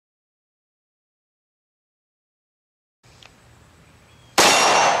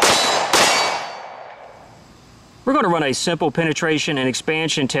We're going to run a simple penetration and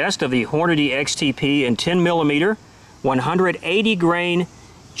expansion test of the Hornady XTP in 10mm 180 grain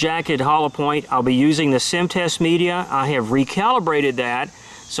jacket hollow point. I'll be using the SIM-TEST Media. I have recalibrated that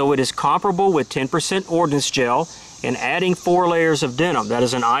so it is comparable with 10% ordnance gel and adding 4 layers of denim. That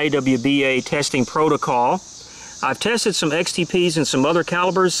is an IWBA testing protocol. I've tested some XTPs and some other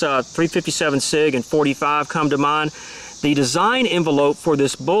calibers, 357 SIG and 45 come to mind. The design envelope for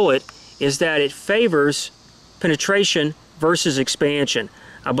this bullet is that it favors penetration versus expansion.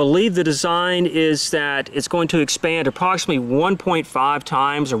 I believe the design is that it's going to expand approximately 1.5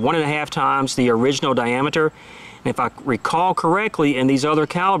 times or 1.5 times the original diameter. And if I recall correctly, in these other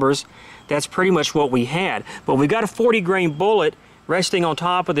calibers, that's pretty much what we had. But we've got a 40 grain bullet resting on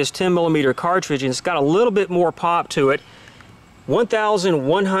top of this 10mm cartridge, and it's got a little bit more pop to it.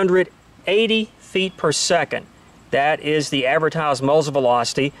 1,180 feet per second. That is the advertised muzzle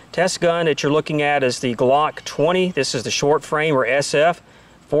velocity. Test gun that you're looking at is the Glock 20. This is the short frame or SF.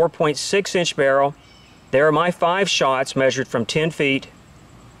 4.6 inch barrel. There are my 5 shots measured from 10 feet.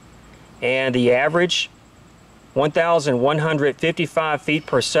 And the average, 1,155 feet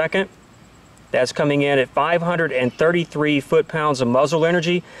per second. That's coming in at 533 foot-pounds of muzzle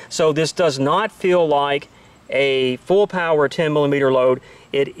energy. So this does not feel like a full power 10mm load.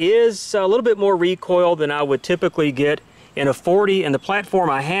 It is a little bit more recoil than I would typically get in a 40, and the platform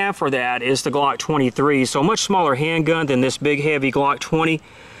I have for that is the Glock 23, so a much smaller handgun than this big heavy Glock 20,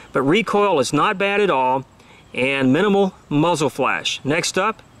 but recoil is not bad at all, and minimal muzzle flash. Next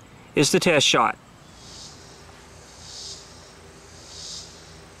up is the test shot.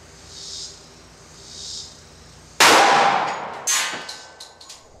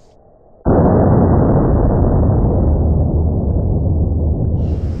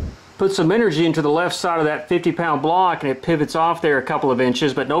 Put some energy into the left side of that 50-pound block and it pivots off there a couple of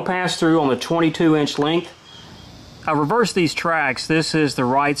inches, but no pass-through on the 22-inch length. I reversed these tracks. This is the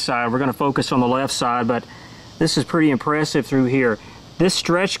right side. We're going to focus on the left side, but this is pretty impressive through here. This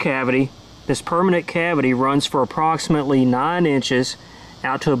stretch cavity, this permanent cavity, runs for approximately 9 inches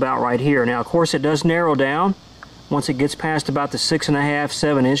out to about right here. Now, of course, it does narrow down once it gets past about the 6.5,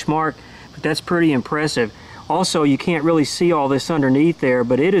 7 inch mark, but that's pretty impressive. Also, you can't really see all this underneath there,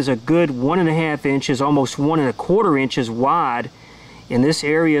 but it is a good 1.5 inches, almost 1.25 inches wide in this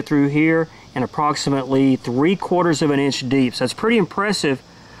area through here, and approximately 3/4 of an inch deep. So that's pretty impressive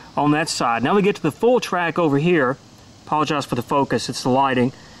on that side. Now we get to the full track over here. Apologize for the focus, it's the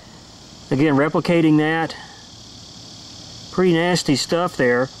lighting. Again, replicating that. Pretty nasty stuff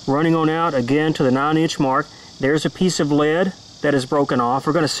there. Running on out again to the 9-inch mark. There's a piece of lead that is broken off.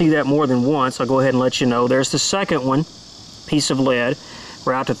 We're going to see that more than once. I'll go ahead and let you know. There's the second one, piece of lead.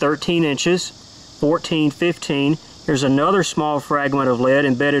 We're out to 13 inches, 14, 15. There's another small fragment of lead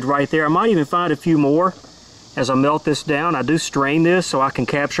embedded right there. I might even find a few more as I melt this down. I do strain this so I can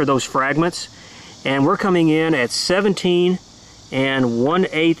capture those fragments. And we're coming in at 17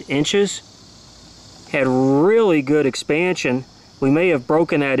 1/8 inches. Had really good expansion. We may have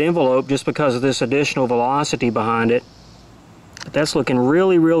broken that envelope just because of this additional velocity behind it. But that's looking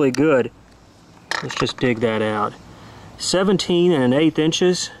really, really good. Let's just dig that out. 17 1/8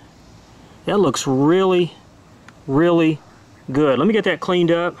 inches. That looks really, really good. Let me get that cleaned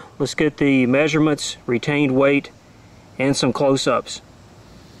up. Let's get the measurements, retained weight, and some close-ups.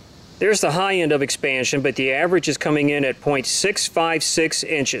 There's the high end of expansion, but the average is coming in at 0.656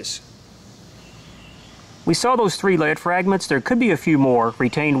 inches. We saw those 3 lead fragments. There could be a few more.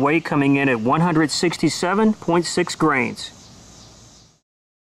 Retained weight coming in at 167.6 grains.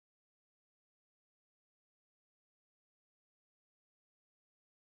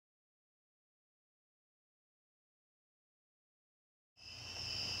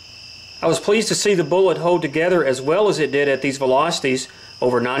 I was pleased to see the bullet hold together as well as it did at these velocities,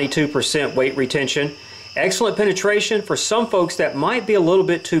 over 92% weight retention. Excellent penetration. For some folks that might be a little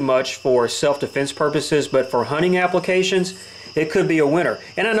bit too much for self-defense purposes, but for hunting applications, it could be a winner.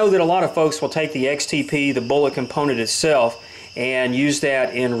 And I know that a lot of folks will take the XTP, the bullet component itself, and use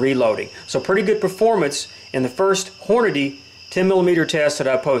that in reloading. So pretty good performance in the first Hornady 10mm test that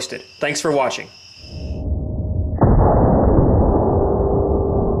I posted. Thanks for watching.